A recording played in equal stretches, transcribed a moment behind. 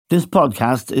This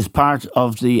podcast is part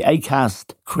of the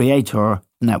Acast Creator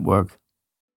Network.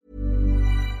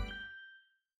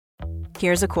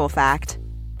 Here's a cool fact.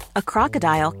 A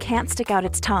crocodile can't stick out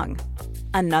its tongue.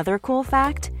 Another cool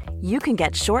fact, you can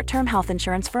get short-term health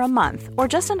insurance for a month or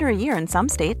just under a year in some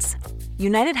states.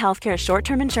 United Healthcare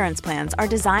short-term insurance plans are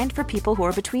designed for people who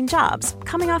are between jobs,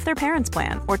 coming off their parents'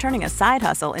 plan, or turning a side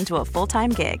hustle into a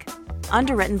full-time gig.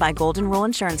 Underwritten by Golden Rule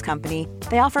Insurance Company,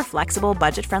 they offer flexible,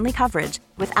 budget-friendly coverage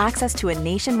with access to a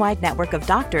nationwide network of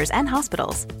doctors and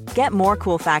hospitals. Get more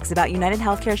cool facts about United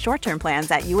Healthcare short-term plans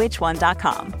at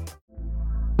uh1.com.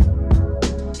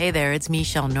 Hey there, it's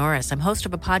Michelle Norris. I'm host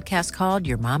of a podcast called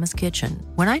Your Mama's Kitchen.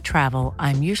 When I travel,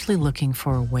 I'm usually looking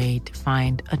for a way to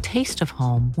find a taste of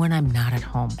home when I'm not at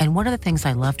home. And one of the things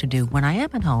I love to do when I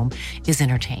am at home is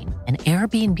entertain. And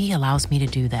Airbnb allows me to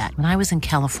do that. When I was in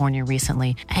California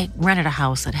recently, I rented a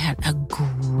house that had a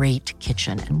great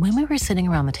kitchen. And when we were sitting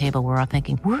around the table, we're all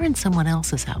thinking, we're in someone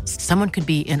else's house. Someone could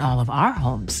be in all of our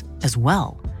homes as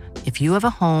well. If you have a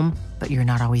home, but you're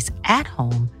not always at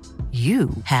home, you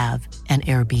have an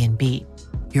Airbnb.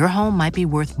 Your home might be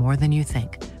worth more than you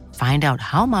think. Find out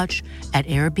how much at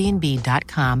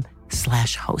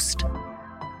airbnb.com/host.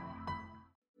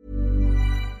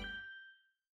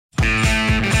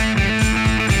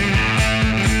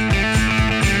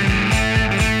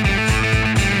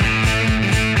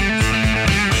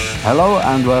 Hello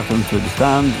and welcome to The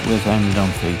Stand with Amy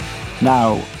Dunphy.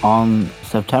 Now, on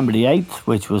September the 8th,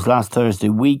 which was last Thursday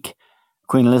week,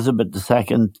 Queen Elizabeth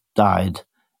II died.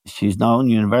 She's known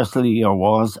universally, or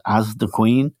was, as the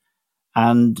Queen,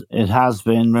 and it has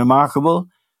been remarkable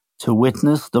to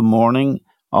witness the mourning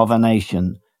of a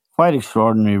nation. Quite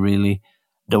extraordinary, really.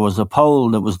 There was a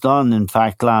poll that was done, in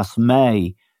fact, last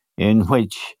May, in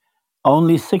which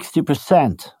only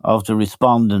 60% of the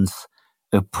respondents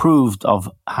approved of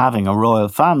having a royal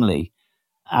family.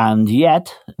 And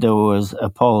yet, there was a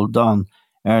poll done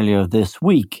earlier this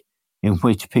week in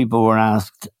which people were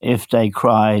asked if they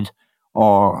cried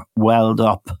or welled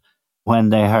up when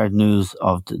they heard news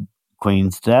of the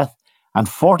Queen's death. And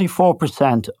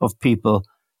 44% of people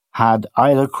had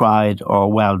either cried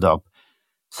or welled up.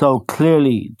 So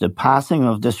clearly, the passing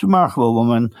of this remarkable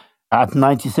woman at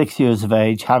 96 years of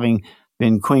age, having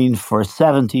been Queen for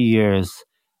 70 years,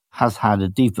 has had a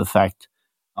deep effect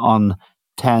on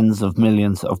tens of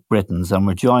millions of Britons. And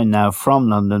we're joined now from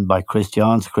London by Chris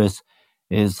Johns. Chris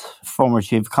is former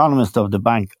chief economist of the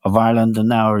Bank of Ireland and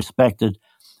now a respected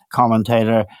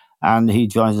commentator, and he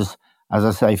joins us, as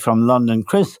I say, from London.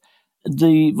 Chris,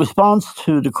 the response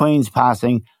to the Queen's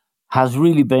passing has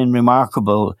really been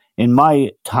remarkable. In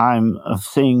my time of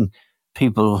seeing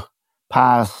people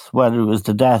pass, whether it was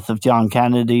the death of John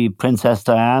Kennedy, Princess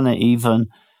Diana even,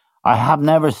 I have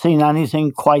never seen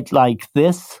anything quite like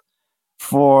this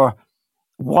for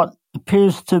what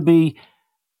appears to be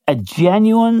a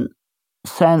genuine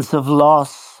sense of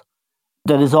loss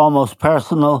that is almost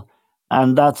personal,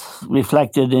 and that's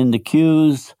reflected in the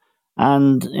queues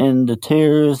and in the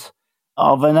tears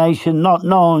of a nation not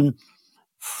known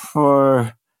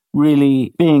for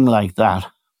really being like that.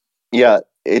 Yeah,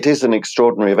 it is an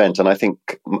extraordinary event, and I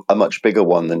think a much bigger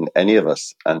one than any of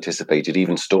us anticipated,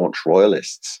 even staunch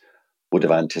royalists would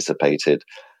have anticipated.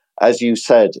 As you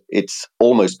said, it's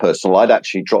almost personal. I'd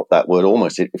actually dropped that word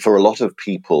almost. For a lot of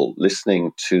people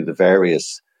listening to the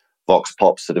various vox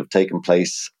pops that have taken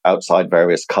place outside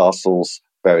various castles,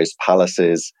 various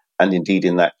palaces, and indeed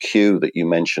in that queue that you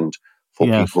mentioned for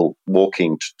people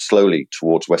walking slowly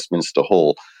towards Westminster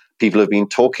Hall, people have been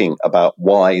talking about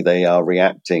why they are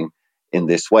reacting in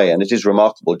this way. And it is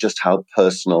remarkable just how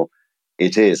personal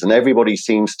it is. And everybody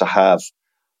seems to have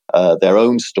their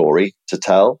own story to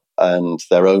tell and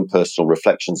their own personal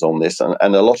reflections on this.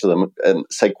 And a lot of them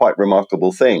say quite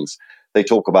remarkable things. They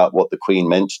talk about what the Queen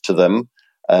meant to them.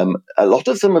 A lot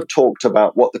of them have talked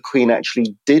about what the Queen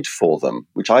actually did for them,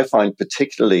 which I find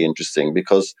particularly interesting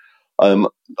because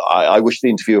I wish the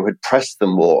interviewer had pressed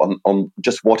them more on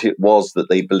just what it was that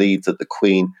they believed that the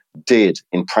Queen did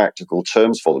in practical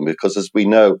terms for them. Because as we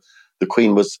know, the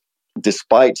Queen was,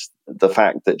 despite the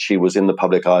fact that she was in the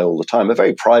public eye all the time, a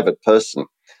very private person.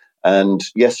 And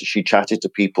yes, she chatted to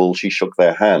people, she shook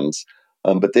their hands.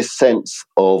 But this sense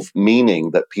of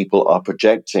meaning that people are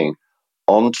projecting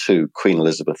onto Queen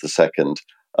Elizabeth II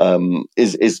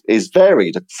is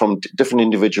varied from different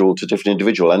individual to different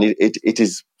individual. And it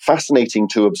is fascinating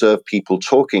to observe people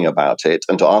talking about it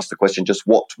and to ask the question, just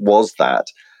what was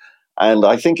that? And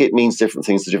I think it means different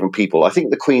things to different people. I think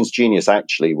the Queen's genius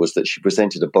actually was that she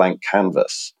presented a blank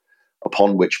canvas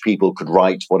upon which people could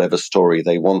write whatever story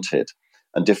they wanted.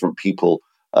 And different people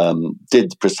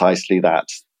did precisely that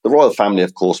The royal family,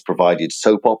 of course, provided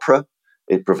soap opera,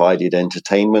 it provided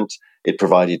entertainment, it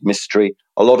provided mystery.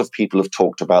 A lot of people have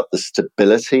talked about the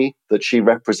stability that she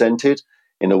represented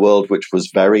in a world which was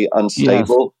very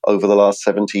unstable over the last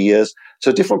 70 years.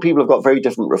 So different people have got very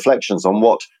different reflections on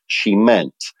what she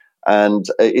meant. And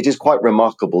it is quite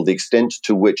remarkable the extent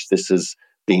to which this has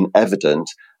been evident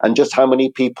and just how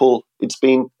many people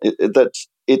that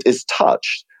it is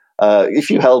touched. If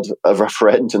you held a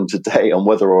referendum today on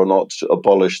whether or not to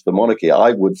abolish the monarchy,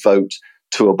 I would vote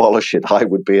to abolish it.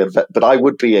 But I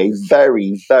would be a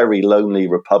very, very lonely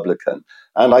Republican.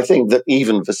 And I think that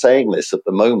even for saying this at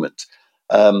the moment,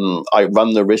 I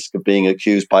run the risk of being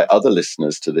accused by other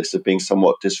listeners to this of being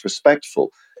somewhat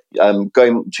disrespectful.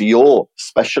 Going to your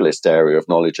specialist area of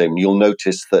knowledge, Eamon, you'll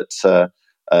notice that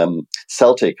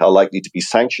Celtic are likely to be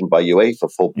sanctioned by UEFA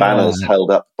for banners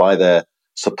held up by their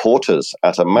supporters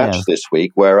at a match this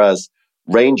week, whereas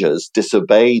Rangers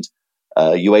disobeyed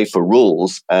UEFA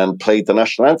rules and played the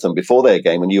national anthem before their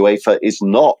game, and UEFA is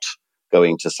not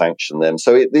going to sanction them.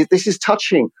 So this is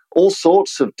touching all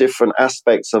sorts of different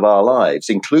aspects of our lives,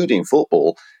 including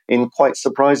football, in quite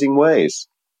surprising ways.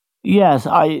 Yes,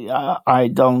 I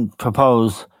don't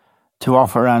propose to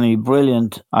offer any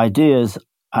brilliant ideas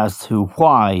as to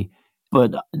why,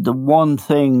 but the one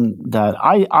thing that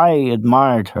I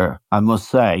admired her, I must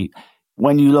say,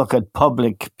 when you look at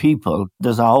public people,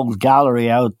 there's a whole gallery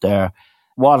out there.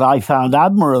 What I found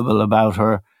admirable about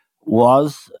her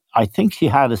was, I think she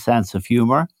had a sense of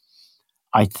humor.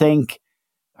 I think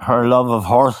her love of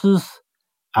horses,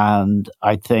 and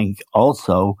I think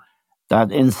also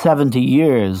that in 70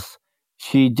 years,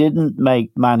 she didn't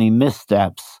make many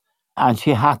missteps, and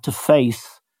she had to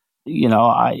face,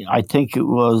 I think it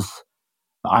was,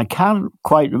 I can't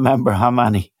quite remember how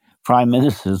many prime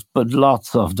ministers, but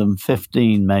lots of them,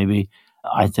 15 maybe,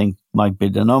 I think might be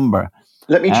the number.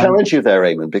 Let me challenge you there,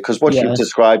 Eamon, because what you've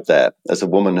described there as a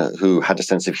woman who had a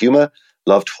sense of humor,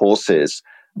 loved horses,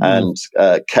 and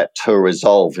kept her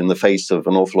resolve in the face of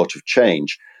an awful lot of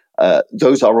change,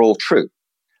 those are all true.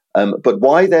 But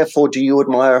why, therefore, do you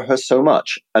admire her so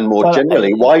much? And more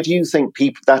generally, why do you think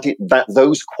that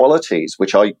those qualities,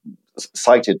 which are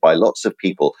cited by lots of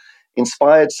people,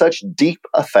 inspired such deep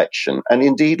affection and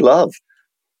indeed love?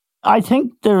 I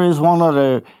think there is one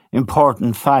other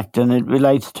important fact, and it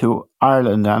relates to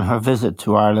Ireland and her visit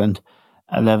to Ireland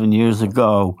 11 years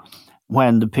ago,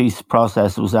 when the peace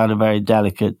process was at a very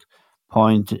delicate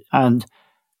point. And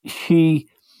she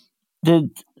did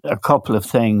a couple of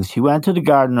things. She went to the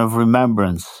Garden of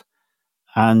Remembrance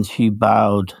and she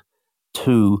bowed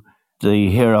to the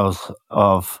heroes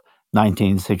of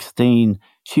 1916.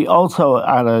 She also,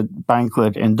 at a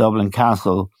banquet in Dublin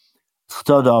Castle,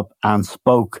 stood up and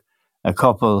spoke a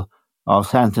couple of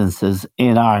sentences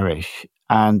in Irish,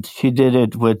 and she did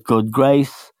it with good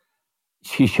grace.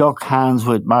 She shook hands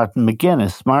with Martin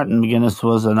McGuinness. Martin McGuinness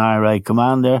was an IRA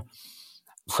commander,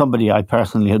 somebody I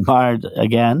personally admired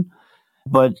again,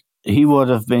 but he would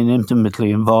have been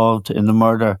intimately involved in the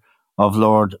murder of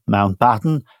Lord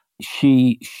Mountbatten.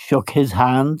 She shook his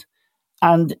hand,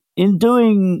 and in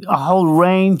doing a whole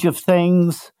range of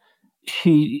things,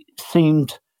 she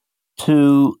seemed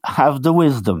to have the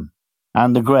wisdom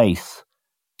and the grace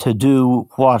to do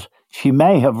what she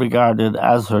may have regarded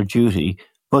as her duty,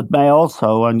 but may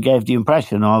also, and gave the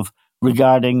impression of,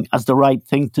 regarding as the right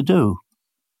thing to do.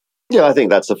 Yeah, I think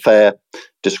that's a fair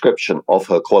description of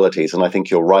her qualities. And I think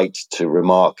you're right to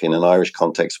remark in an Irish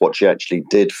context what she actually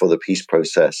did for the peace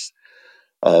process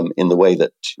in the way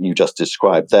that you just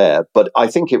described there. But I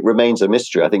think it remains a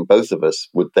mystery. I think both of us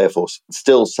would therefore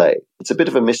still say it's a bit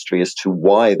of a mystery as to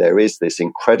why there is this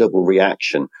incredible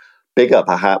reaction, bigger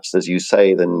perhaps, as you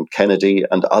say, than Kennedy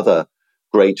and other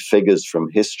great figures from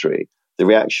history. The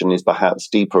reaction is perhaps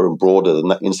deeper and broader than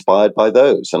that, inspired by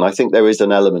those. And I think there is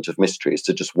an element of mystery as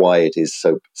to just why it is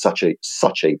such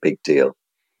a big deal.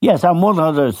 Yes, and one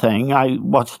other thing, I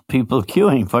watched people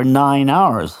queuing for 9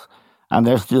 hours, and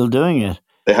they're still doing it.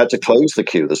 They had to close the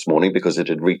queue this morning because it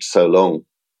had reached so long.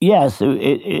 Yes,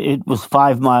 it was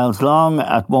 5 miles long.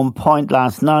 At one point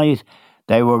last night,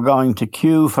 they were going to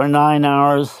queue for 9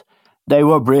 hours. They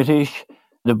were British.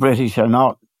 The British are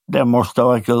not. They're more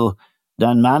stoical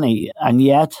than many. And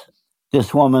yet,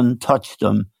 this woman touched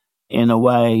them in a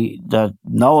way that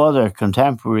no other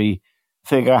contemporary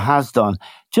figure has done.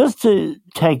 Just to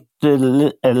take a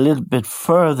little bit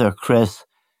further, Chris,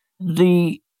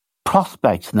 the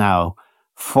prospects now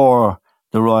for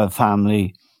the royal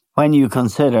family, when you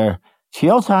consider she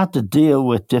also had to deal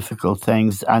with difficult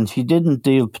things, and she didn't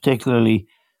deal particularly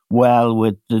well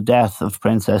with the death of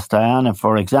Princess Diana,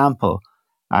 for example.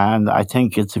 And I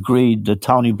think it's agreed that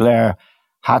Tony Blair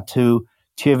had to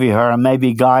chivvy her and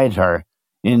maybe guide her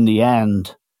in the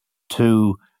end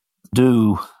to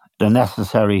do the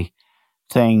necessary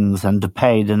things and to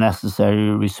pay the necessary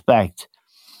respect.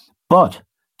 But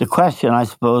the question I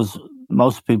suppose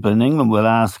most people in England will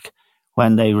ask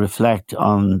when they reflect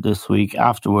on this week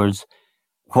afterwards,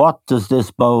 what does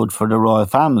this bode for the royal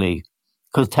family?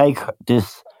 Because take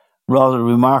this rather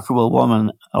remarkable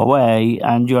woman away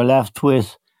and you're left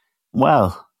with,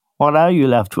 well, what are you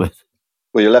left with?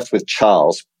 Well, you're left with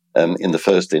Charles in the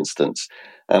first instance.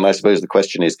 And I suppose the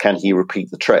question is, can he repeat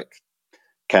the trick?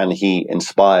 Can he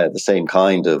inspire the same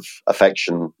kind of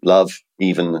affection, love,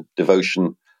 even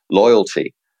devotion,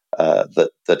 loyalty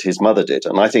that his mother did?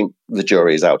 And I think the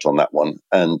jury is out on that one.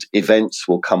 And events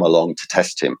will come along to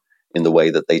test him in the way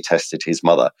that they tested his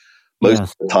mother. Most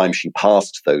of the time she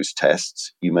passed those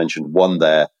tests. You mentioned one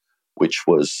there, which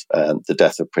was the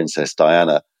death of Princess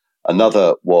Diana.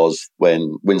 Another was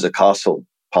when Windsor Castle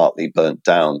partly burnt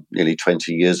down nearly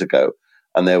 20 years ago.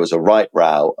 And there was a right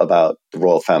row about the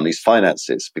royal family's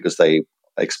finances because they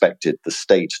expected the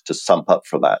state to sump up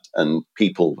for that. And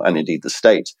people, and indeed the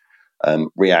state,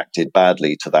 reacted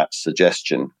badly to that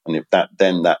suggestion. And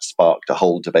that sparked a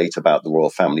whole debate about the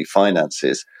royal family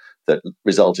finances that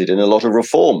resulted in a lot of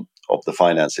reform of the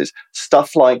finances.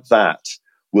 Stuff like that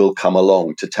will come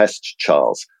along to test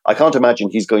Charles. I can't imagine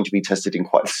he's going to be tested in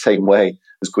quite the same way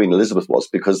as Queen Elizabeth was,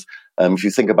 because if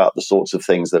you think about the sorts of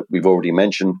things that we've already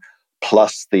mentioned,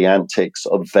 plus the antics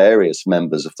of various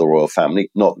members of the royal family,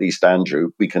 not least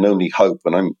Andrew, we can only hope,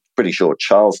 and I'm pretty sure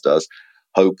Charles does,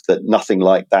 hope that nothing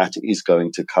like that is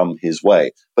going to come his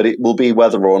way. But it will be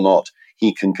whether or not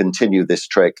he can continue this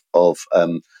trick of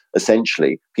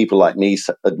essentially people like me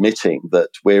admitting that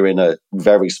we're in a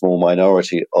very small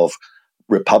minority of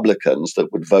Republicans that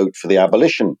would vote for the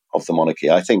abolition of the monarchy.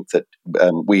 I think that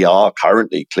we are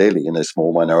currently clearly in a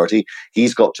small minority.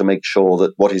 He's got to make sure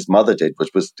that what his mother did,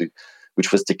 which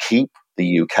was to keep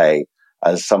the UK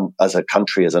as a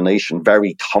country, as a nation,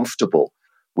 very comfortable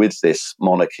with this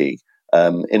monarchy,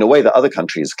 in a way that other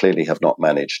countries clearly have not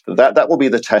managed. That will be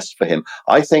the test for him.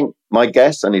 I think my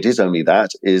guess, and it is only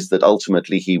that, is that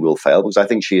ultimately he will fail, because I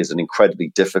think she is an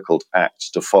incredibly difficult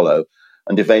act to follow.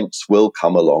 And events will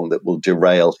come along that will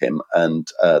derail him, and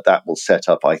that will set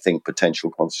up, I think,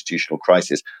 potential constitutional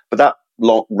crisis. But that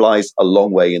lies a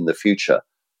long way in the future,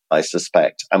 I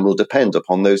suspect, and will depend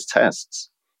upon those tests.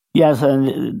 Yes,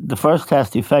 and the first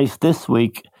test he faced this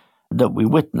week that we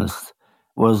witnessed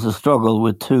was a struggle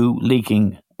with two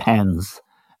leaking pens.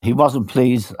 He wasn't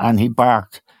pleased and he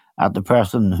barked at the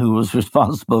person who was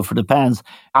responsible for the pens.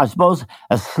 I suppose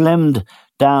a slimmed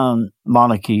down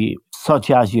monarchy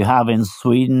such as you have in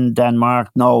Sweden, Denmark,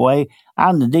 Norway,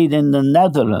 and indeed in the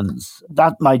Netherlands,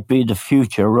 that might be the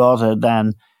future rather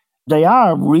than... They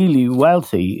are really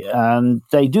wealthy and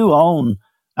they do own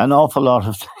an awful lot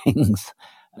of things,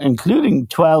 including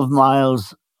 12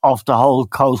 miles off the whole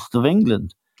coast of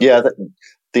England. Yeah,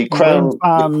 the Crown... Wind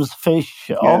farms,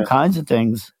 fish, all kinds of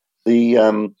things.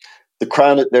 The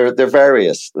Crown, there are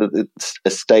various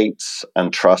estates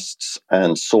and trusts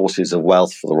and sources of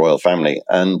wealth for the royal family,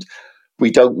 and we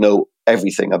don't know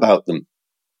everything about them.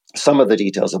 Some of the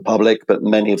details are public, but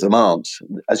many of them aren't.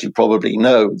 As you probably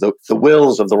know, the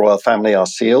wills of the royal family are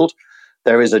sealed.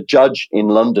 There is a judge in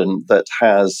London that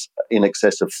has in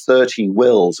excess of 30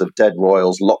 wills of dead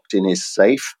royals locked in his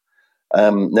safe,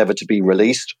 never to be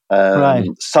released. Right.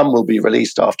 Some will be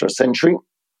released after a century.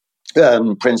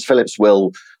 Prince Philip's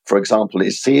will, for example,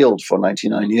 is sealed for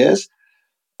 99 years.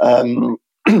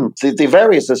 The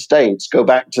various estates go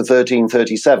back to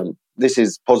 1337. This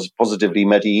is positively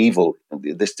medieval,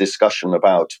 this discussion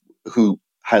about who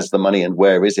has the money and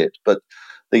where is it. But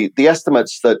the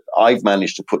estimates that I've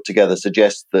managed to put together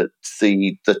suggest that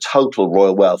the total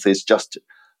royal wealth is just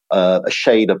a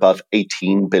shade above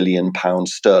 £18 billion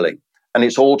sterling. And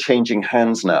it's all changing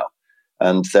hands now.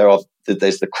 And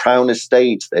there's the Crown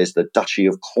Estate, there's the Duchy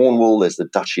of Cornwall, there's the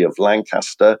Duchy of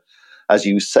Lancaster. As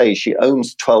you say, she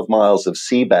owns 12 miles of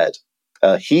seabed.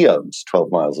 He owns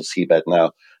 12 miles of seabed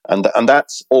now. And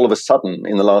that's all of a sudden,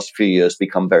 in the last few years,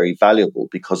 become very valuable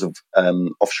because of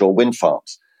offshore wind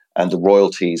farms and the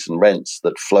royalties and rents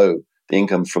that flow, the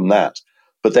income from that.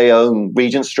 But they own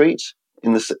Regent Street.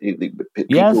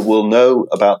 People will know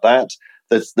about that.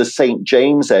 There's the St.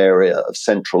 James area of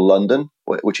central London,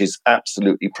 which is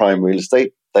absolutely prime real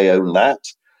estate. They own that.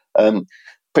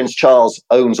 Prince Charles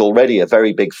owns already a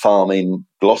very big farm in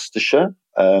Gloucestershire,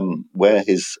 where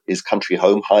his country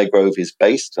home, Highgrove, is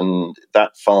based. And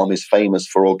that farm is famous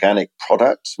for organic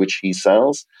products, which he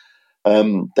sells.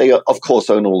 They, of course,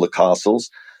 own all the castles.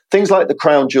 things like the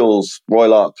Crown Jewels,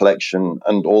 Royal Art Collection,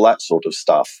 and all that sort of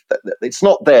stuff, it's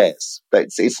not theirs.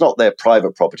 It's not their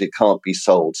private property. It can't be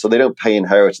sold. So they don't pay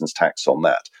inheritance tax on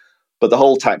that. But the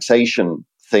whole taxation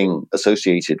thing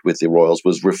associated with the royals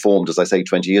was reformed, as I say,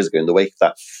 20 years ago in the wake of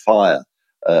that fire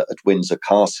at Windsor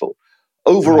Castle.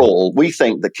 Overall, we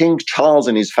think that King Charles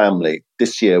and his family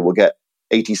this year will get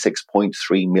 £86.3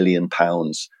 million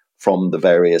from the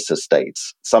various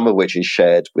estates, some of which is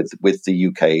shared with the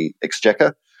UK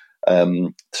Exchequer.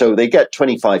 So they get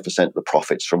 25% of the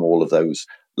profits from all of those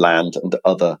land and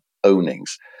other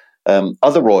ownings.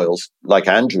 Other royals, like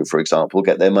Andrew, for example,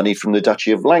 get their money from the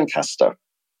Duchy of Lancaster,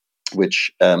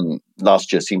 which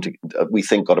last year we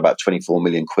think, got about 24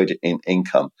 million quid in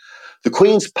income. The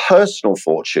Queen's personal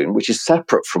fortune, which is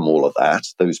separate from all of that,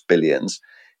 those billions,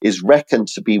 is reckoned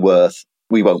to be worth,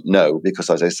 we won't know because,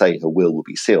 as I say, her will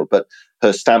be sealed, but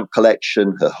her stamp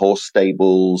collection, her horse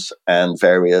stables, and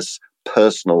various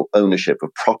personal ownership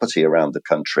of property around the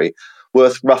country,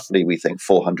 worth roughly, we think,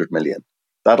 400 million.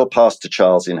 That'll pass to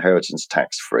Charles inheritance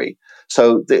tax free.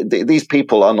 So these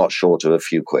people are not short of a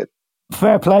few quid.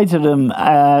 Fair play to them,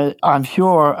 I'm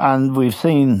sure, and we've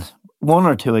seen one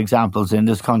or two examples in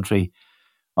this country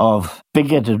of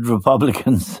bigoted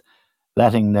Republicans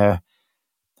letting their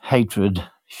hatred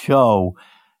show.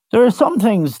 There are some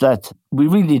things that we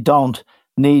really don't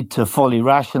need to fully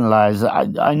rationalise.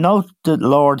 I note that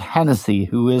Lord Hennessy,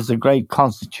 who is a great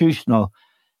constitutional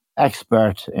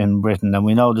expert in Britain, and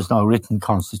we know there's no written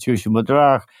constitution, but there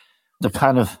are the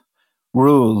kind of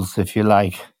rules, if you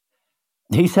like.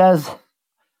 He says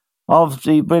of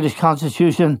the British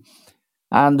Constitution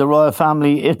and the royal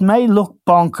family, it may look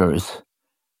bonkers,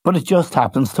 but it just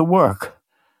happens to work.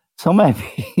 So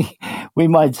maybe we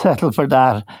might settle for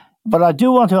that. But I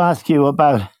do want to ask you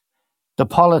about the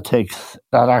politics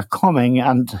that are coming.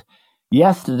 And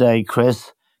yesterday,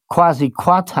 Chris, Kwasi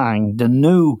Kwarteng, the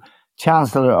new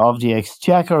Chancellor of the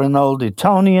Exchequer, an old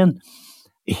Etonian,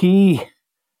 he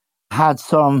had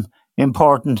some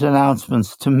important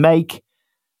announcements to make.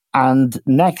 And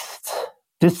next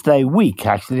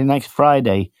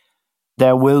Friday,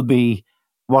 there will be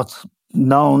what's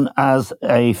known as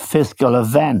a fiscal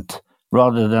event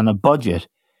rather than a budget,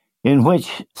 in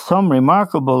which some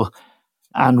remarkable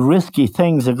and risky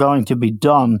things are going to be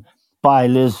done by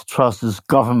Liz Truss's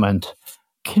government.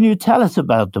 Can you tell us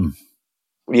about them?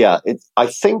 Yeah, I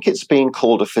think it's being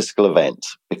called a fiscal event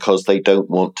because they don't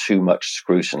want too much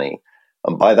scrutiny.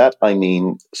 And by that, I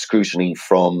mean scrutiny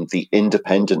from the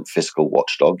independent fiscal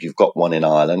watchdog. You've got one in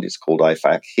Ireland. It's called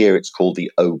IFAC. Here it's called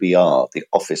the OBR, the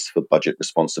Office for Budget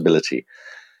Responsibility.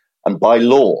 And by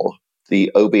law, the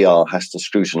OBR has to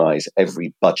scrutinize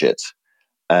every budget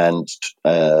and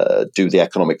do the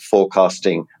economic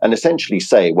forecasting and essentially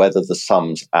say whether the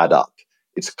sums add up.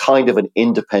 It's kind of an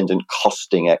independent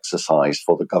costing exercise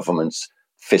for the government's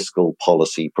fiscal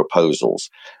policy proposals.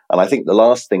 And I think the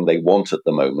last thing they want at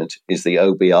the moment is the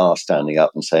OBR standing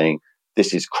up and saying,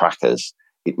 this is crackers.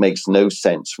 It makes no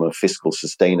sense from a fiscal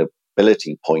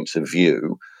sustainability point of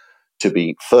view to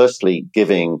be firstly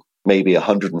giving maybe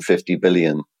 150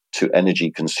 billion to energy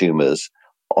consumers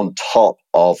on top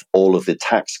of all of the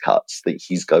tax cuts that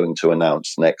he's going to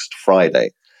announce next Friday.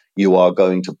 You are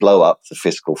going to blow up the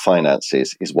fiscal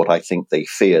finances, is what I think they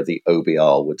fear the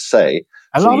OBR would say.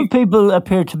 A lot of people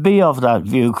appear to be of that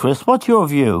view, Chris. What's your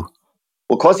view?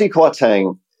 Well, Kwasi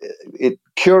Kwarteng,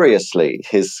 curiously,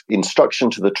 his instruction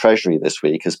to the Treasury this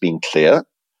week has been clear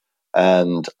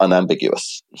and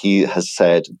unambiguous. He has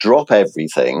said, drop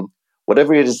everything,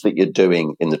 whatever it is that you're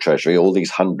doing in the Treasury, all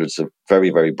these hundreds of very,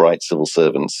 very bright civil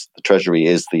servants. The Treasury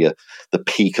is the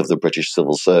peak of the British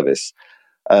civil service.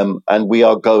 And we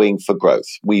are going for growth.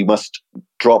 We must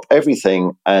drop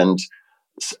everything, and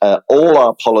all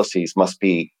our policies must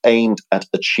be aimed at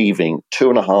achieving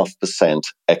 2.5%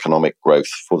 economic growth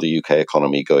for the UK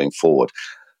economy going forward.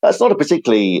 That's not a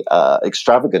particularly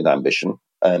extravagant ambition.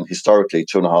 Historically,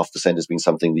 2.5% has been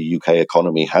something the UK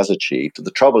economy has achieved.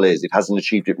 The trouble is it hasn't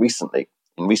achieved it recently,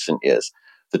 in recent years.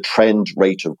 The trend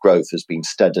rate of growth has been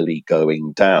steadily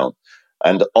going down.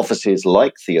 And offices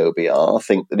like the OBR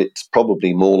think that it's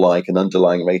probably more like an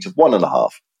underlying rate of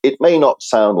 1.5. It may not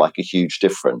sound like a huge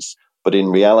difference, but in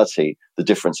reality, the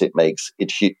difference it makes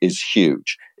is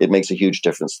huge. It makes a huge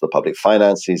difference to the public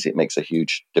finances. It makes a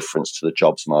huge difference to the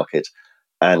jobs market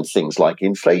and things like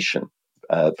inflation,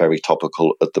 very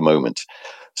topical at the moment.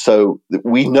 So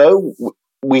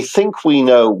we think we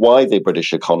know why the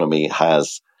British economy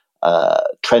has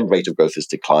trend rate of growth has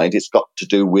declined. It's got to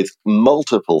do with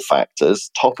multiple factors.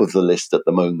 Top of the list at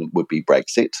the moment would be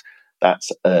Brexit.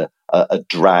 That's a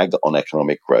drag on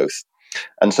economic growth.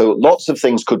 And so lots of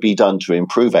things could be done to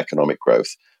improve economic growth.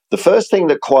 The first thing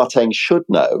that Kwarteng should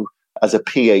know as a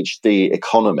PhD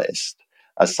economist,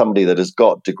 as somebody that has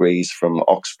got degrees from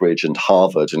Oxbridge and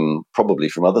Harvard and probably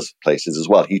from other places as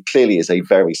well, he clearly is a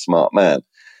very smart man,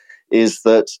 is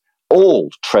that all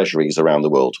treasuries around the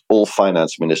world, all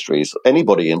finance ministries,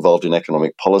 anybody involved in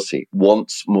economic policy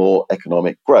wants more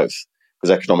economic growth,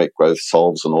 because economic growth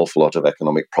solves an awful lot of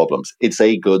economic problems. It's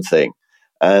a good thing.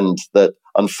 And that,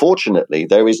 unfortunately,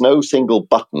 there is no single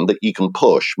button that you can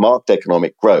push, marked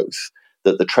economic growth,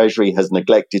 that the Treasury has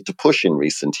neglected to push in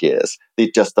recent years.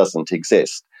 It just doesn't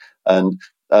exist. And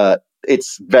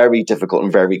it's very difficult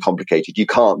and very complicated. You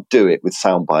can't do it with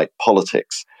soundbite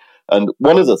politics. And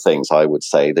one of the things I would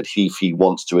say that if he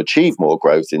wants to achieve more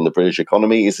growth in the British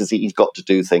economy is that he's got to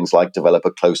do things like develop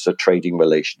a closer trading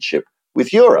relationship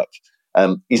with Europe.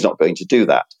 He's not going to do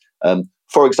that.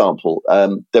 For example,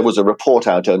 there was a report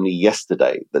out only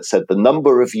yesterday that said the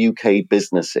number of UK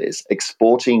businesses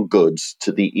exporting goods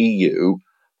to the EU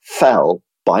fell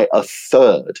by a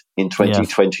third in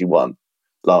 2021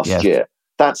 last year.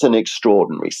 That's an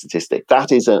extraordinary statistic.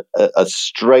 That is a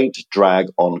straight drag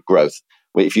on growth.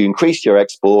 If you increase your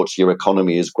exports, your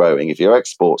economy is growing. If your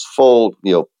exports fall,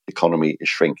 your economy is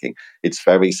shrinking. It's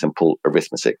very simple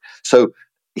arithmetic. So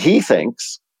he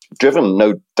thinks, driven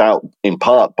no doubt in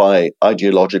part by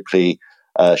ideologically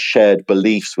shared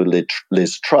beliefs with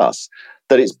Liz Truss,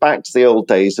 that it's back to the old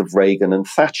days of Reagan and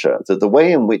Thatcher, that the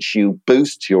way in which you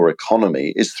boost your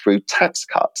economy is through tax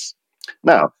cuts.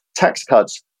 Now, tax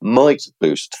cuts might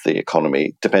boost the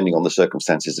economy, depending on the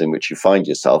circumstances in which you find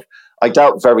yourself. I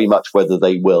doubt very much whether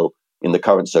they will in the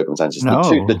current circumstances. No.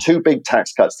 The two big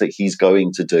tax cuts that he's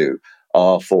going to do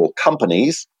are for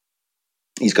companies.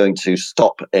 He's going to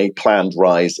stop a planned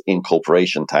rise in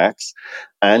corporation tax,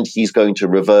 and he's going to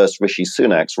reverse Rishi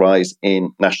Sunak's rise in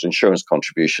national insurance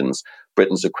contributions,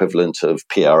 Britain's equivalent of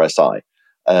PRSI,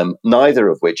 neither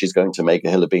of which is going to make a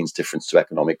hill of beans difference to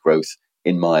economic growth,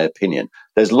 in my opinion.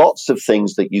 There's lots of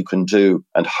things that you can do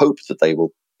and hope that they will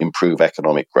improve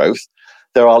economic growth.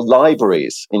 There are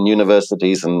libraries in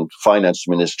universities and finance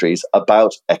ministries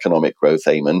about economic growth,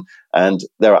 Eamon, and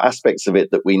there are aspects of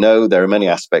it that we know. There are many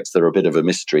aspects that are a bit of a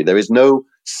mystery. There is no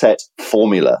set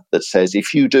formula that says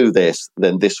if you do this,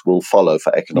 then this will follow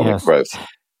for economic growth.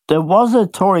 There was a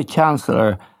Tory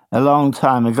chancellor a long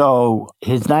time ago.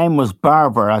 His name was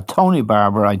Barber, Tony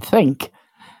Barber, I think,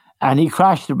 and he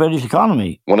crashed the British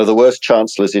economy. One of the worst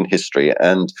chancellors in history,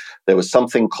 and there was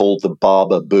something called the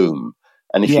Barber boom.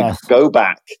 And if you go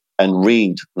back and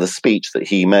read the speech that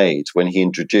he made when he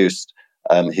introduced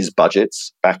his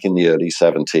budgets back in the early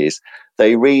 70s,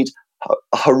 they read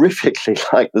horrifically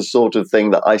like the sort of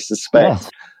thing that I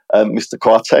suspect Mr.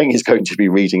 Kwarteng is going to be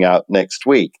reading out next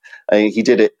week. He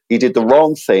did the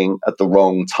wrong thing at the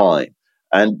wrong time.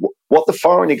 And what the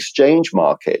foreign exchange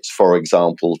markets, for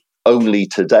example, only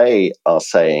today are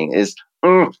saying is,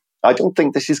 I don't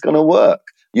think this is going to work.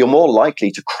 You're more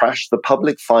likely to crash the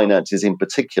public finances in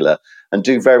particular and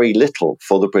do very little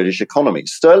for the British economy.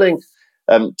 Sterling,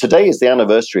 today is the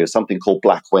anniversary of something called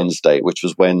Black Wednesday, which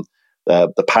was when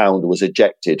the pound was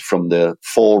ejected from the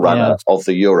forerunner of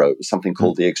the euro, something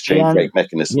called the exchange rate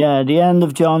mechanism. Yeah, the end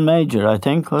of John Major, I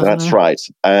think, wasn't it? That's right.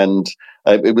 And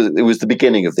it was the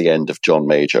beginning of the end of John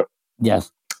Major.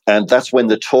 Yes. And that's when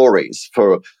the Tories,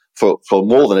 for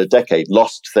more than a decade,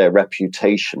 lost their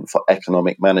reputation for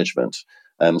economic management.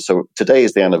 So today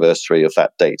is the anniversary of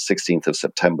that date, 16th of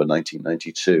September,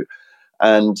 1992.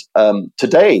 And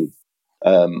today,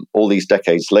 all these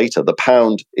decades later, the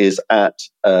pound is at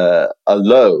a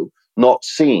low not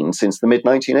seen since the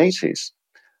mid-1980s.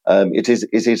 It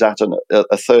is at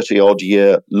a 30-odd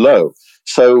year low.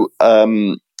 So,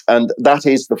 and that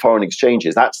is the foreign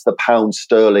exchanges. That's the pound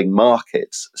sterling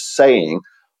markets saying,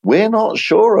 we're not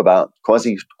sure about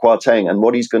Kwasi Kwarteng and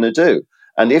what he's going to do.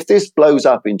 And if this blows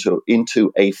up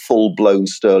into a full-blown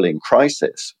sterling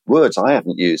crisis, words I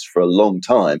haven't used for a long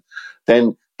time,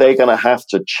 then they're going to have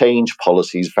to change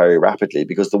policies very rapidly,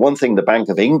 because the one thing the Bank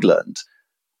of England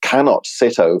cannot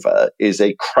sit over is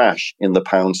a crash in the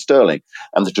pound sterling.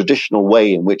 And the traditional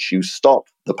way in which you stop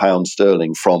the pound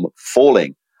sterling from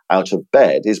falling out of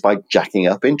bed is by jacking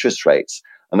up interest rates.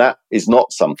 And that is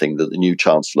not something that the new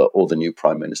Chancellor or the new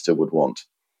Prime Minister would want.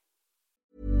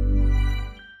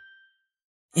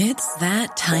 It's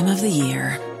that time of the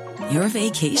year. Your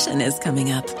vacation is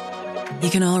coming up. You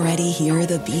can already hear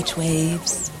the beach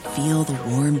waves, feel the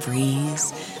warm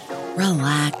breeze,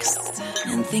 relax,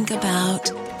 and think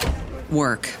about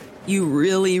work. You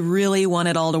really, really want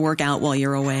it all to work out while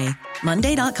you're away.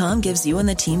 Monday.com gives you and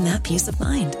the team that peace of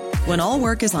mind. When all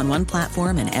work is on one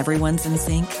platform and everyone's in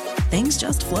sync, things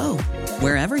just flow.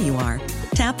 Wherever you are,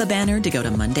 tap the banner to go to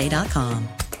Monday.com.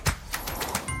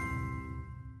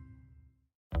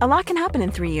 A lot can happen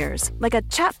in 3 years, like a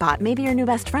chatbot may be your new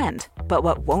best friend. But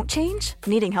what won't change?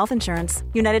 Needing health insurance.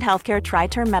 United Healthcare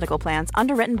Tri-Term Medical Plans,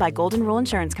 underwritten by Golden Rule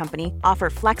Insurance Company, offer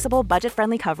flexible,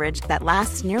 budget-friendly coverage that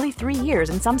lasts nearly 3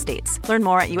 years in some states. Learn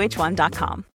more at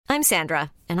uh1.com. I'm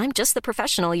Sandra, and I'm just the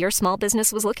professional your small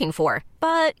business was looking for.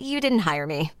 But you didn't hire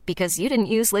me because you didn't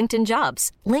use LinkedIn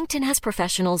Jobs. LinkedIn has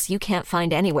professionals you can't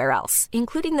find anywhere else,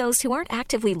 including those who aren't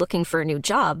actively looking for a new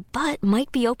job, but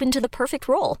might be open to the perfect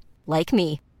role, like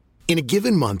me. In a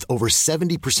given month, over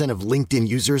 70% of LinkedIn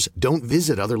users don't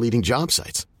visit other leading job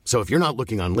sites. So if you're not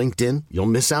looking on LinkedIn, you'll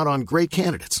miss out on great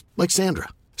candidates like Sandra.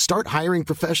 Start hiring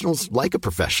professionals like a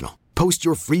professional. Post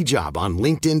your free job on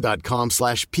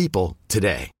linkedin.com/people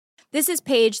today. This is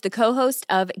Paige, the co-host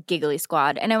of Giggly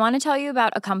Squad, and I want to tell you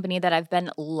about a company that I've been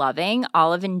loving,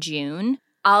 Olive & June.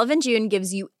 Olive & June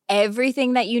gives you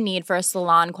everything that you need for a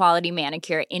salon-quality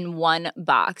manicure in one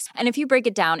box. And if you break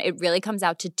it down, it really comes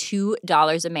out to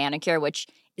 $2 a manicure, which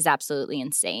is absolutely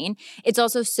insane. It's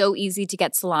also so easy to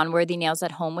get salon-worthy nails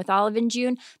at home with Olive &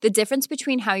 June. The difference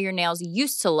between how your nails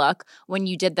used to look when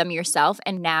you did them yourself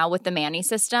and now with the Mani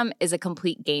system is a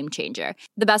complete game changer.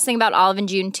 The best thing about Olive &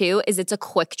 June, too, is it's a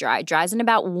quick dry. Dries in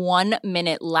about 1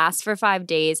 minute, lasts for 5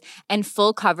 days, and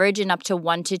full coverage in up to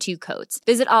 1 to 2 coats.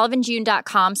 Visit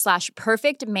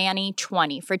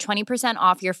oliveandjune.com/perfectmani20 for 20%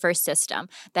 off your first system.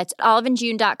 That's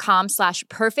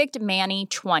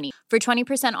oliveandjune.com/perfectmani20 for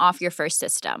 20% off your first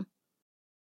system.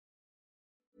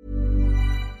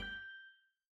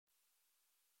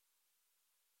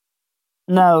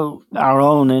 Now, our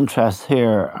own interests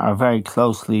here are very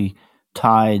closely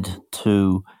tied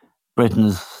to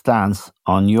Britain's stance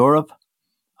on Europe.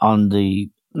 On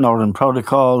the Northern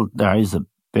Protocol, there is a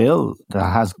bill that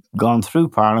has gone through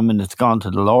Parliament. It's gone to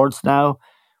the Lords now,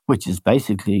 which is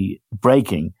basically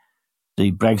breaking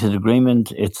the Brexit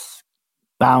agreement. It's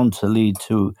bound to lead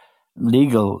to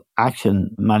legal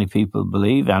action, many people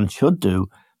believe, and should do,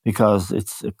 because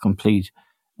it's a complete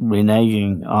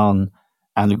reneging on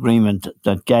an agreement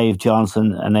that gave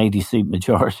Johnson an 80-seat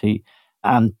majority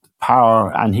and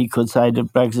power, and he could say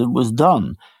that Brexit was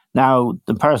done. Now,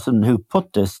 the person who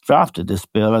drafted this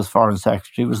bill as Foreign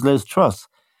Secretary was Liz Truss.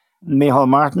 Micheál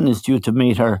Martin is due to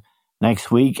meet her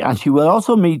next week, and she will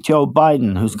also meet Joe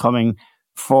Biden, who's coming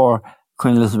for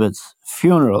Queen Elizabeth's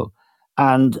funeral.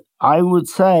 And I would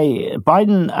say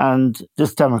Biden and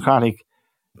this Democratic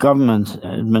government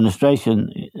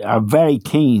administration are very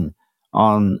keen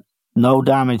on no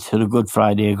damage to the Good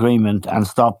Friday Agreement and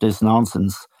stop this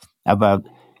nonsense about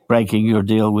breaking your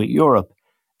deal with Europe.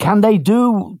 Can they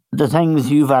do the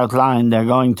things you've outlined they're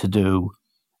going to do?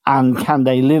 And can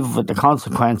they live with the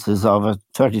consequences of a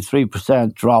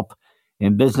 33% drop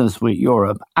in business with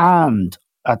Europe and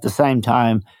at the same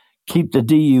time keep the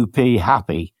DUP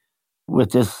happy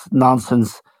with this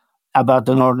nonsense about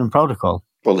the Northern Protocol?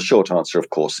 Well, the short answer, of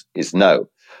course, is no.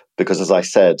 Because, as I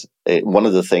said, one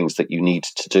of the things that you need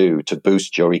to do to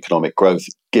boost your economic growth,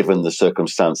 given the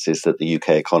circumstances that the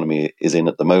UK economy is in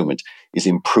at the moment, is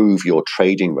improve your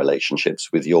trading relationships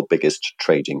with your biggest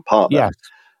trading partner. Yes.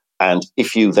 And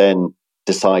if you then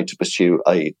decide to pursue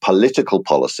a political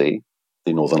policy,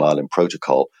 the Northern Ireland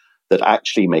Protocol, that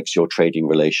actually makes your trading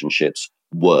relationships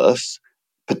worse,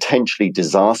 potentially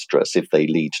disastrous if they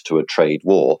lead to a trade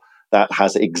war, that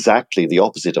has exactly the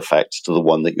opposite effect to the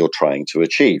one that you're trying to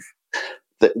achieve.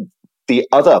 The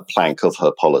other plank of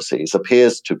her policies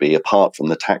appears to be, apart from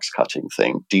the tax cutting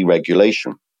thing,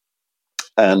 deregulation.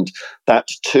 And that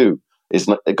too is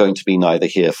not going to be neither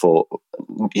here or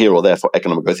there for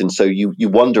economic growth. And so you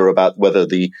wonder about whether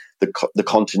the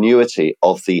continuity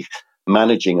of the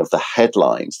managing of the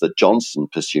headlines that Johnson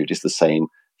pursued is the same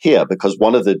here, because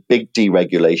one of the big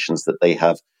deregulations that they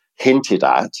have hinted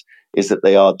at is that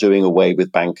they are doing away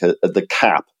with the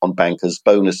cap on bankers'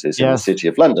 bonuses in the City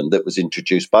of London that was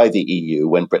introduced by the EU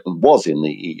when Britain was in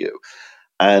the EU.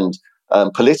 And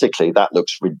politically, that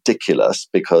looks ridiculous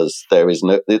because there is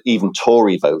even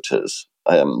Tory voters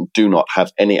do not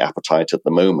have any appetite at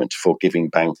the moment for giving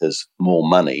bankers more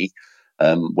money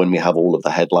when we have all of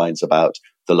the headlines about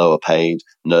the lower paid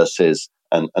nurses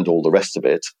and all the rest of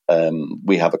it.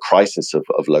 We have a crisis of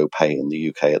low pay in the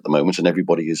UK at the moment, and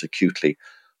everybody is acutely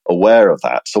aware of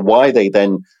that. So why they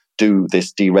then do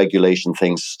this deregulation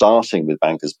thing, starting with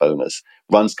bankers' bonus,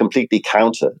 runs completely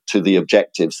counter to the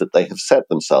objectives that they have set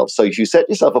themselves. So if you set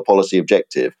yourself a policy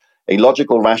objective, a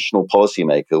logical, rational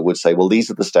policymaker would say, well, these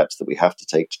are the steps that we have to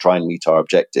take to try and meet our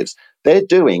objectives. They're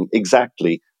doing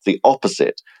exactly the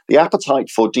opposite. The appetite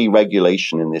for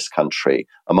deregulation in this country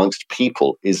amongst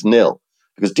people is nil,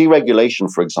 because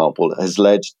deregulation, for example, has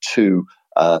led to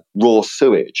raw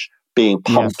sewage being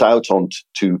pumped out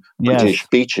onto British Yes.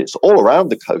 beaches all around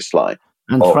the coastline.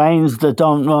 And trains that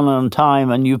don't run on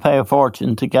time, and you pay a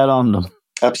fortune to get on them.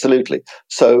 Absolutely.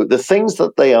 So the things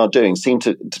that they are doing seem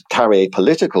to carry a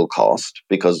political cost,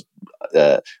 because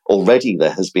already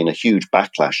there has been a huge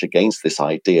backlash against this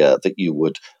idea that you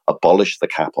would abolish the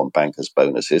cap on bankers'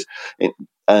 bonuses.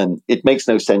 It makes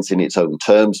no sense in its own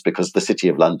terms, because the City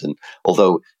of London,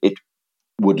 although it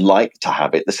would like to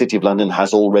have it, the City of London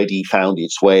has already found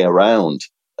its way around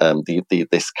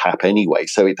this cap anyway.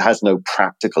 So it has no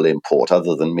practical import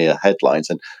other than mere headlines,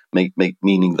 and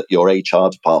meaning that your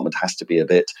HR department has to be a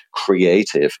bit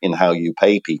creative in how you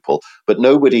pay people. But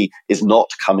nobody is not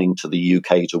coming to the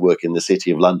UK to work in the City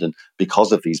of London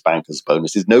because of these bankers'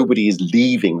 bonuses. Nobody is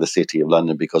leaving the City of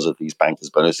London because of these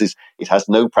bankers' bonuses. It has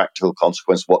no practical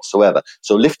consequence whatsoever.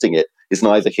 So lifting it is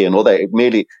neither here nor there. It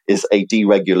merely is a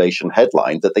deregulation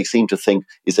headline that they seem to think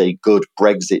is a good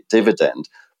Brexit dividend,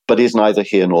 but is neither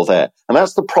here nor there. And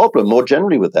that's the problem more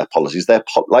generally with their policies. Their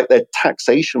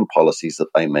taxation policies that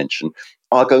they mention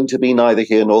are going to be neither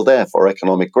here nor there for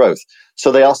economic growth.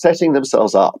 So they are setting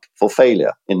themselves up for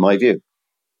failure, in my view.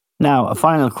 Now, a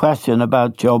final question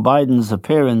about Joe Biden's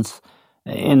appearance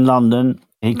in London.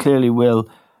 He clearly will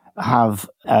have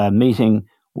a meeting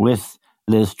with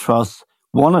Liz Truss.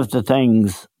 One of the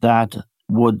things that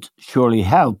would surely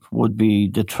help would be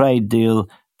the trade deal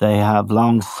they have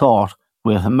long sought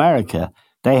with America.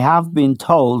 They have been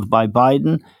told by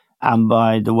Biden and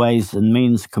by the Ways and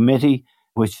Means Committee,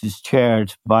 which is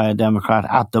chaired by a Democrat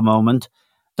at the moment,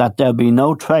 that there'll be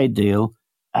no trade deal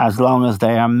as long as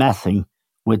they are messing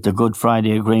with the Good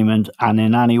Friday Agreement and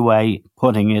in any way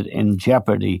putting it in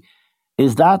jeopardy.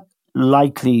 Is that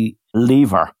likely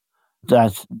lever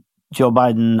that Joe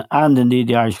Biden and indeed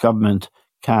the Irish government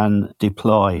can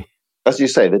deploy? As you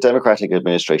say, the Democratic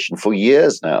administration for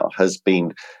years now has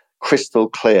been crystal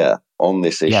clear on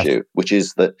this issue, which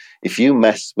is that if you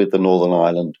mess with the Northern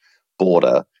Ireland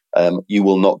border, you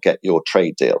will not get your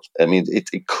trade deal. I mean,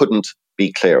 it couldn't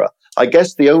be clearer. I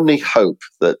guess the only hope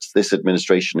that this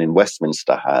administration in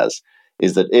Westminster has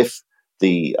is that if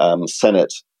the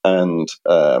Senate and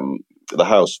the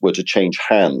House were to change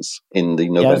hands in the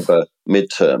November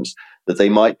midterms, that they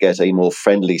might get a more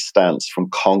friendly stance from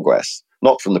Congress.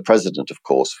 Not from the president, of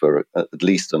course, for at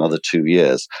least another 2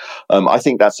 years. I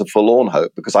think that's a forlorn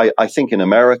hope, because I think in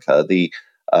America the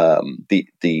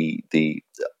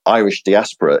Irish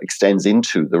diaspora extends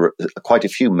into quite a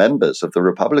few members of the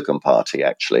Republican Party,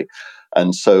 actually.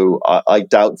 And so I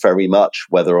doubt very much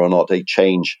whether or not a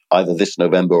change either this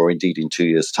November or indeed in 2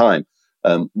 years' time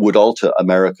would alter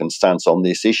American stance on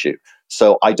this issue.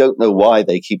 So I don't know why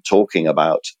they keep talking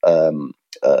about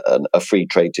a free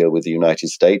trade deal with the United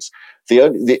States.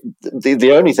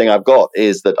 The only thing I've got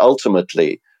is that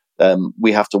ultimately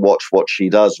we have to watch what she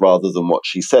does rather than what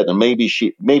she said. And maybe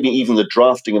even the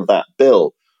drafting of that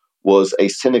bill was a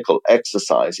cynical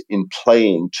exercise in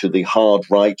playing to the hard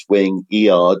right-wing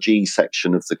ERG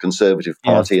section of the Conservative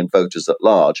Party and voters at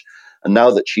large. And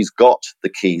now that she's got the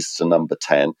keys to number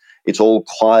 10, it's all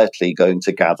quietly going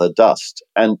to gather dust.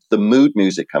 And the mood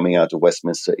music coming out of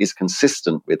Westminster is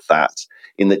consistent with that,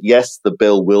 in that, yes, the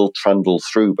bill will trundle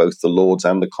through both the Lords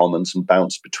and the Commons and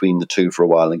bounce between the two for a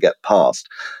while and get passed.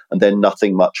 And then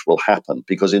nothing much will happen,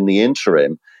 because in the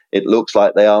interim, it looks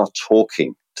like they are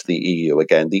talking to the EU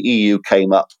again. The EU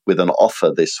came up with an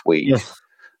offer this week,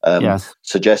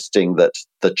 suggesting that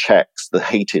the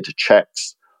hated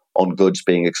checks on goods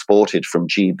being exported from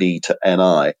GB to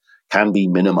NI can be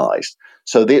minimized.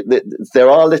 So there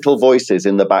are little voices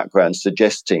in the background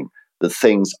suggesting that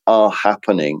things are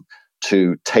happening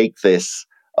to take this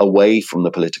away from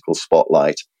the political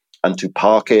spotlight and to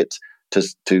park it,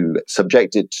 to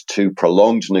subject it to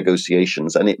prolonged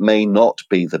negotiations. And it may not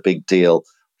be the big deal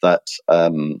that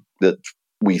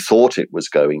we thought it was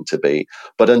going to be.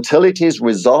 But until it is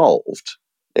resolved,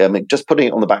 I mean, just putting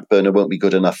it on the back burner won't be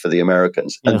good enough for the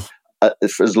Americans. And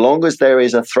as long as there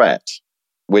is a threat,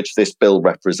 which this bill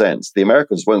represents, the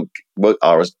Americans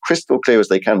are as crystal clear as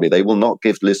they can be. They will not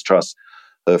give Liz Truss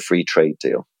her free trade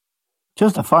deal.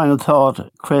 Just a final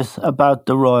thought, Chris, about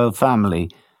the royal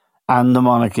family and the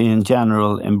monarchy in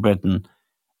general in Britain.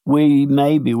 We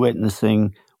may be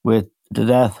witnessing, with the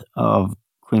death of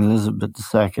Queen Elizabeth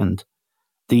II,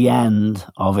 the end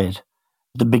of it,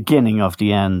 the beginning of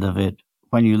the end of it,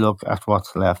 when you look at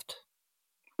what's left.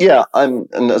 Yeah, and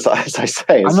as I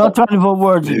say, I'm not trying to put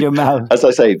words in your mouth. As I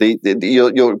say,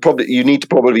 you need to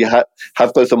probably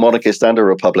have both a monarchist and a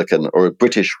Republican, or a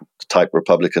British type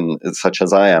Republican, such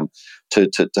as I am, to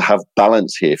have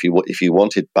balance here. If you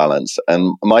wanted balance,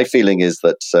 and my feeling is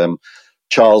that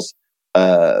Charles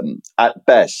at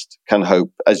best can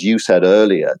hope, as you said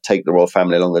earlier, take the royal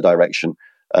family along the direction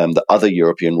that other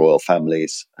European royal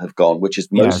families have gone, which is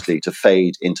mostly to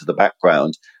fade into the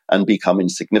background and become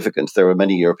insignificant. There are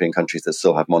many European countries that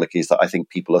still have monarchies that I think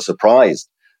people are surprised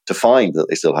to find that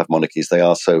they still have monarchies. They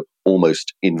are so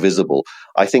almost invisible.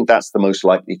 I think that's the most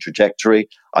likely trajectory.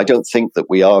 I don't think that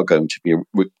we are going to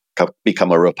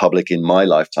become a republic in my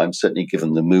lifetime. Certainly,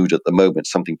 given the mood at the moment,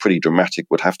 something pretty dramatic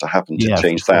would have to happen to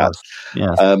change that.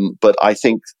 Yes. But I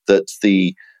think that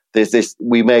there's this.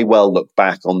 We may well look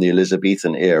back on the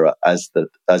Elizabethan era as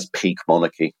peak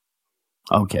monarchy.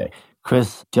 Okay,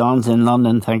 Chris Johns in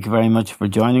London, thank you very much for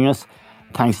joining us.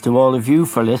 Thanks to all of you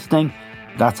for listening.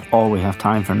 That's all we have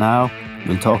time for now.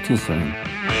 We'll talk to you soon.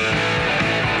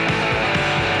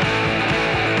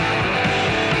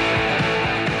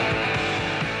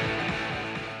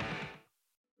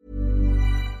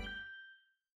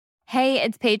 Hey,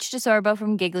 it's Paige DeSorbo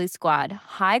from Giggly Squad.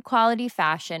 High quality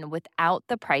fashion without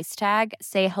the price tag.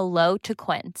 Say hello to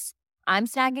Quince. I'm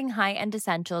snagging high-end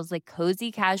essentials like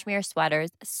cozy cashmere sweaters,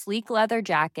 sleek leather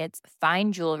jackets,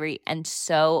 fine jewelry, and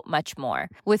so much more.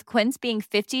 With Quince being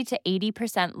 50 to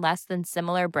 80% less than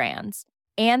similar brands.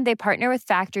 And they partner with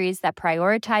factories that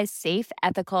prioritize safe,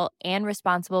 ethical, and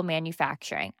responsible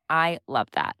manufacturing. I love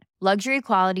that. Luxury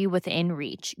quality within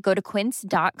reach. Go to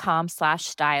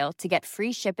quince.com/style to get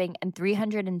free shipping and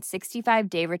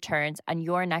 365-day returns on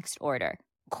your next order.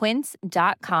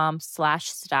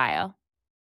 Quince.com/style.